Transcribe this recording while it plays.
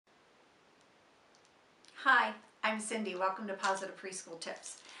Hi, I'm Cindy. Welcome to Positive Preschool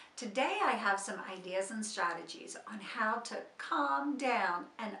Tips. Today I have some ideas and strategies on how to calm down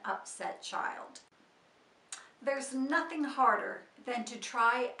an upset child. There's nothing harder than to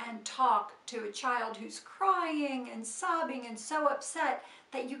try and talk to a child who's crying and sobbing and so upset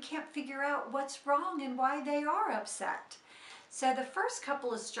that you can't figure out what's wrong and why they are upset. So the first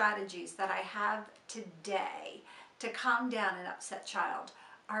couple of strategies that I have today to calm down an upset child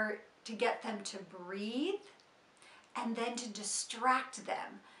are to get them to breathe and then to distract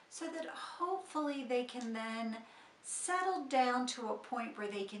them so that hopefully they can then settle down to a point where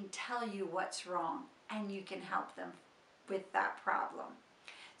they can tell you what's wrong and you can help them with that problem.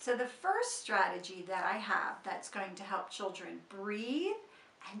 So the first strategy that I have that's going to help children breathe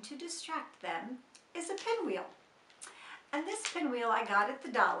and to distract them is a pinwheel. And this pinwheel I got at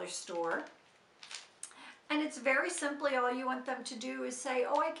the dollar store. And it's very simply, all you want them to do is say,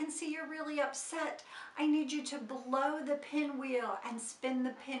 oh, I can see you're really upset. I need you to blow the pinwheel and spin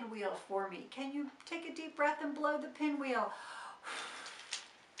the pinwheel for me. Can you take a deep breath and blow the pinwheel?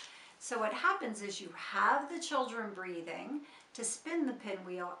 So what happens is you have the children breathing to spin the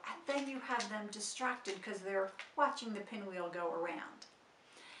pinwheel, and then you have them distracted because they're watching the pinwheel go around.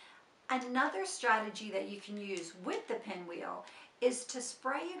 Another strategy that you can use with the pinwheel is to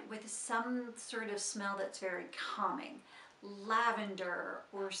spray it with some sort of smell that's very calming. Lavender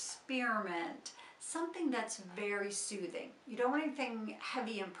or spearmint, something that's very soothing. You don't want anything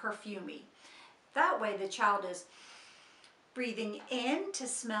heavy and perfumey. That way the child is breathing in to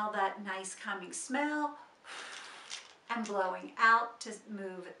smell that nice calming smell and blowing out to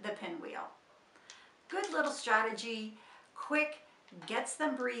move the pinwheel. Good little strategy, quick, gets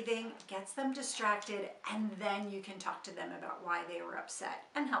them breathing, gets them distracted, and then you can talk to them about why they were upset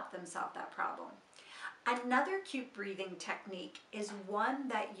and help them solve that problem. Another cute breathing technique is one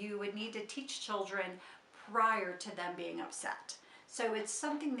that you would need to teach children prior to them being upset. So it's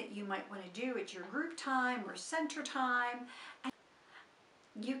something that you might want to do at your group time or center time. And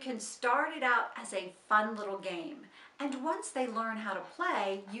you can start it out as a fun little game. And once they learn how to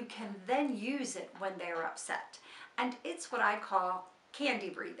play, you can then use it when they're upset. And it's what I call candy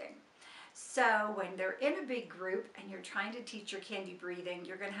breathing. So when they're in a big group and you're trying to teach your candy breathing,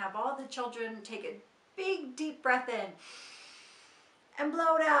 you're going to have all the children take a big deep breath in and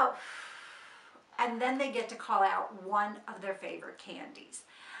blow it out. And then they get to call out one of their favorite candies.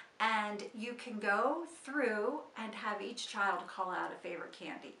 And you can go through and have each child call out a favorite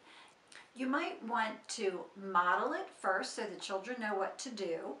candy. You might want to model it first so the children know what to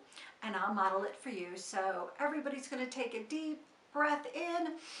do, and I'll model it for you. So everybody's going to take a deep breath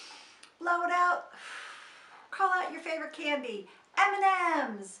in, blow it out, call out your favorite candy.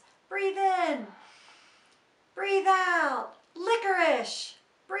 M&M's, breathe in, breathe out. Licorice,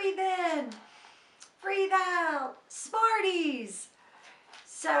 breathe in, breathe out. Smarties.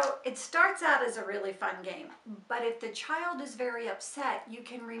 So it starts out as a really fun game, but if the child is very upset, you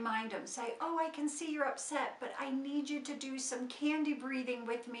can remind them, say, oh, I can see you're upset, but I need you to do some candy breathing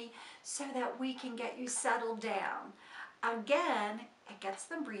with me so that we can get you settled down. Again, it gets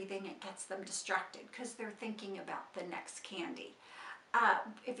them breathing, it gets them distracted because they're thinking about the next candy.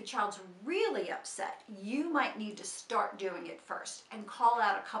 If a child's really upset, you might need to start doing it first and call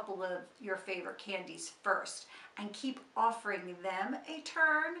out a couple of your favorite candies first and keep offering them a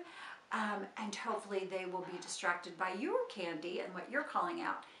turn, and hopefully they will be distracted by your candy and what you're calling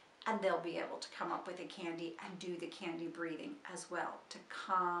out, and they'll be able to come up with a candy and do the candy breathing as well to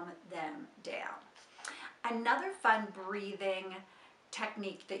calm them down. Another fun breathing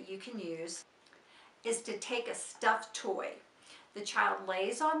technique that you can use is to take a stuffed toy. The child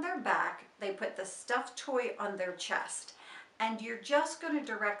lays on their back, they put the stuffed toy on their chest, and you're just going to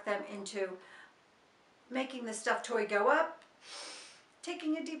direct them into making the stuffed toy go up,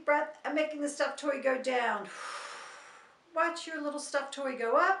 taking a deep breath, and making the stuffed toy go down. Watch your little stuffed toy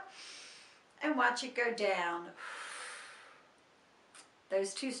go up, and watch it go down.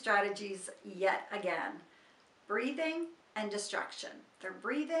 Those two strategies yet again. Breathing and distraction. They're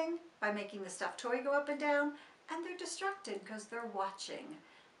breathing by making the stuffed toy go up and down, and they're distracted because they're watching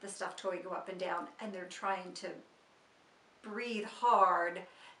the stuffed toy go up and down, and they're trying to breathe hard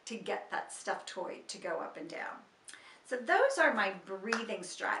to get that stuffed toy to go up and down. So those are my breathing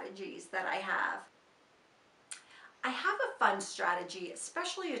strategies that I have. I have a fun strategy,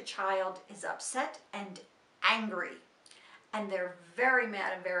 especially a child is upset and angry, and they're very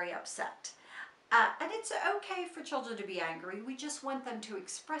mad and very upset. And it's okay for children to be angry. We just want them to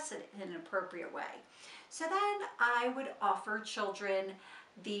express it in an appropriate way. So then I would offer children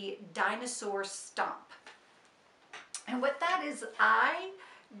the dinosaur stomp. And what that is, I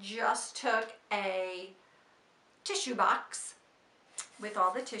just took a tissue box with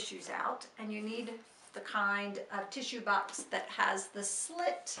all the tissues out, and you need the kind of tissue box that has the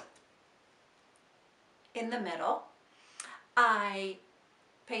slit in the middle. I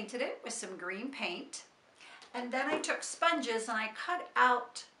painted it with some green paint, and then I took sponges and I cut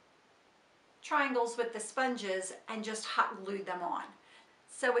out triangles with the sponges and just hot glued them on.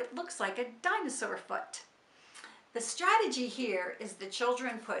 So it looks like a dinosaur foot. The strategy here is the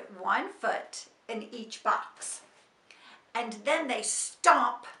children put one foot in each box, and then they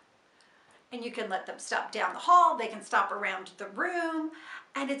stomp, and you can let them stomp down the hall, they can stomp around the room,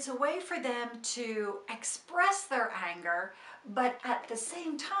 and it's a way for them to express their anger, but at the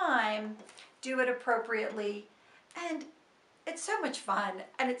same time do it appropriately. And it's so much fun,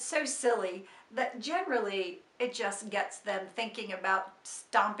 and it's so silly that generally it just gets them thinking about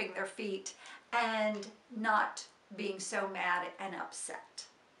stomping their feet and not being so mad and upset.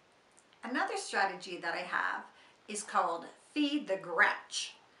 Another strategy that I have is called Feed the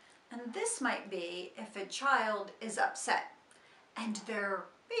Grouch. And this might be if a child is upset and they're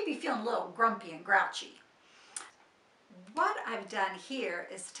maybe feeling a little grumpy and grouchy. What I've done here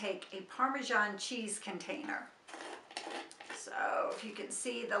is take a Parmesan cheese container. So if you can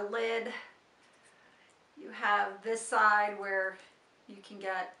see the lid, you have this side where you can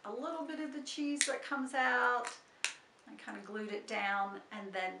get a little bit of the cheese that comes out. I kind of glued it down,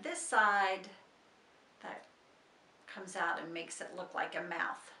 and then this side that comes out and makes it look like a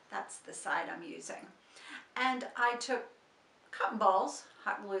mouth. That's the side I'm using. And I took cotton balls,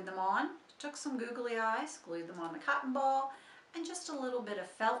 hot glued them on, took some googly eyes, glued them on the cotton ball, and just a little bit of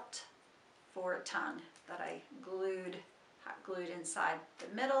felt for a tongue that I hot glued inside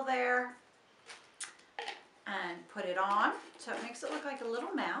the middle there, and put it on so it makes it look like a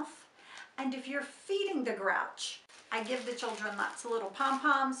little mouth. And if you're feeding the grouch, I give the children lots of little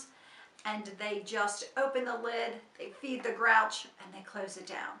pom-poms, and they just open the lid, they feed the grouch, and they close it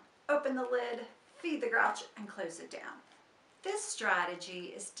down. Open the lid, feed the grouch, and close it down. This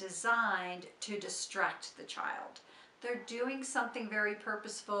strategy is designed to distract the child. They're doing something very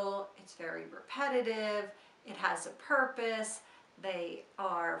purposeful, it's very repetitive, it has a purpose. They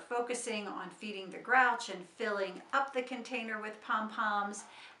are focusing on feeding the grouch and filling up the container with pom-poms,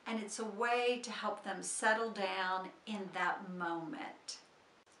 and it's a way to help them settle down in that moment.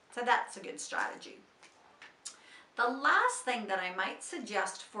 So that's a good strategy. The last thing that I might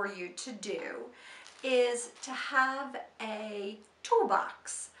suggest for you to do is to have a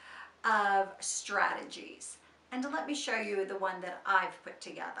toolbox of strategies. And let me show you the one that I've put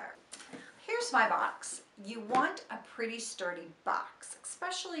together. Here's my box. You want a pretty sturdy box,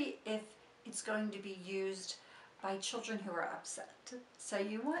 especially if it's going to be used by children who are upset. So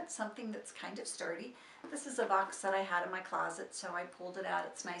you want something that's kind of sturdy. This is a box that I had in my closet, so I pulled it out.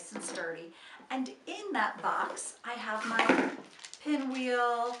 It's nice and sturdy. And in that box, I have my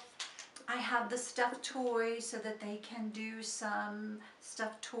pinwheel. I have the stuffed toy so that they can do some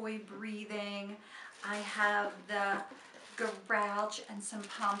stuffed toy breathing. I have the grouch and some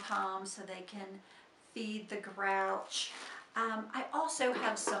pom-poms so they can feed the grouch. I also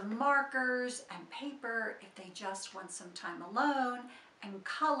have some markers and paper if they just want some time alone, and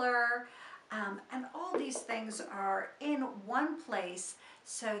color. And all these things are in one place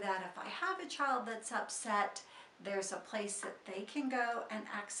so that if I have a child that's upset, there's a place that they can go and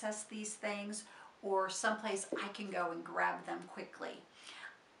access these things, or someplace I can go and grab them quickly.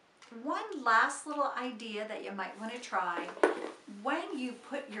 One last little idea that you might want to try: when you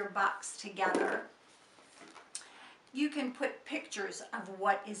put your box together, you can put pictures of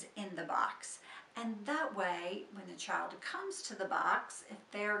what is in the box. And that way, when the child comes to the box, if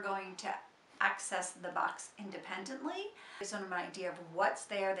they're going to access the box independently, there's an idea of what's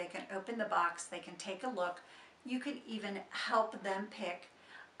there. They can open the box, they can take a look. You can even help them pick.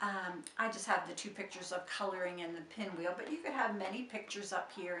 I just have the two pictures of coloring and the pinwheel, but you could have many pictures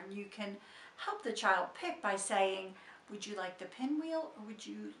up here, and you can help the child pick by saying, would you like the pinwheel or would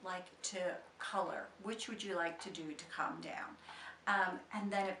you like to color? Which would you like to do to calm down?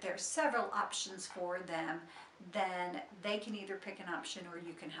 And then if there's several options for them, then they can either pick an option or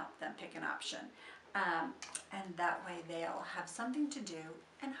you can help them pick an option. And that way they'll have something to do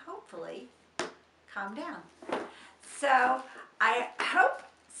and hopefully calm down. So I hope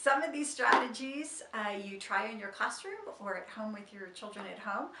some of these strategies you try in your classroom or at home with your children at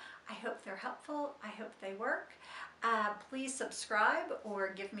home. I hope they're helpful. I hope they work. Please subscribe or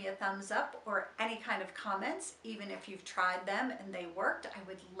give me a thumbs up or any kind of comments, even if you've tried them and they worked. I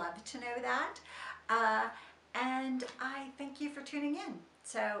would love to know that. And I thank you for tuning in.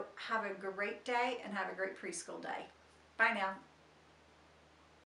 So have a great day and have a great preschool day. Bye now.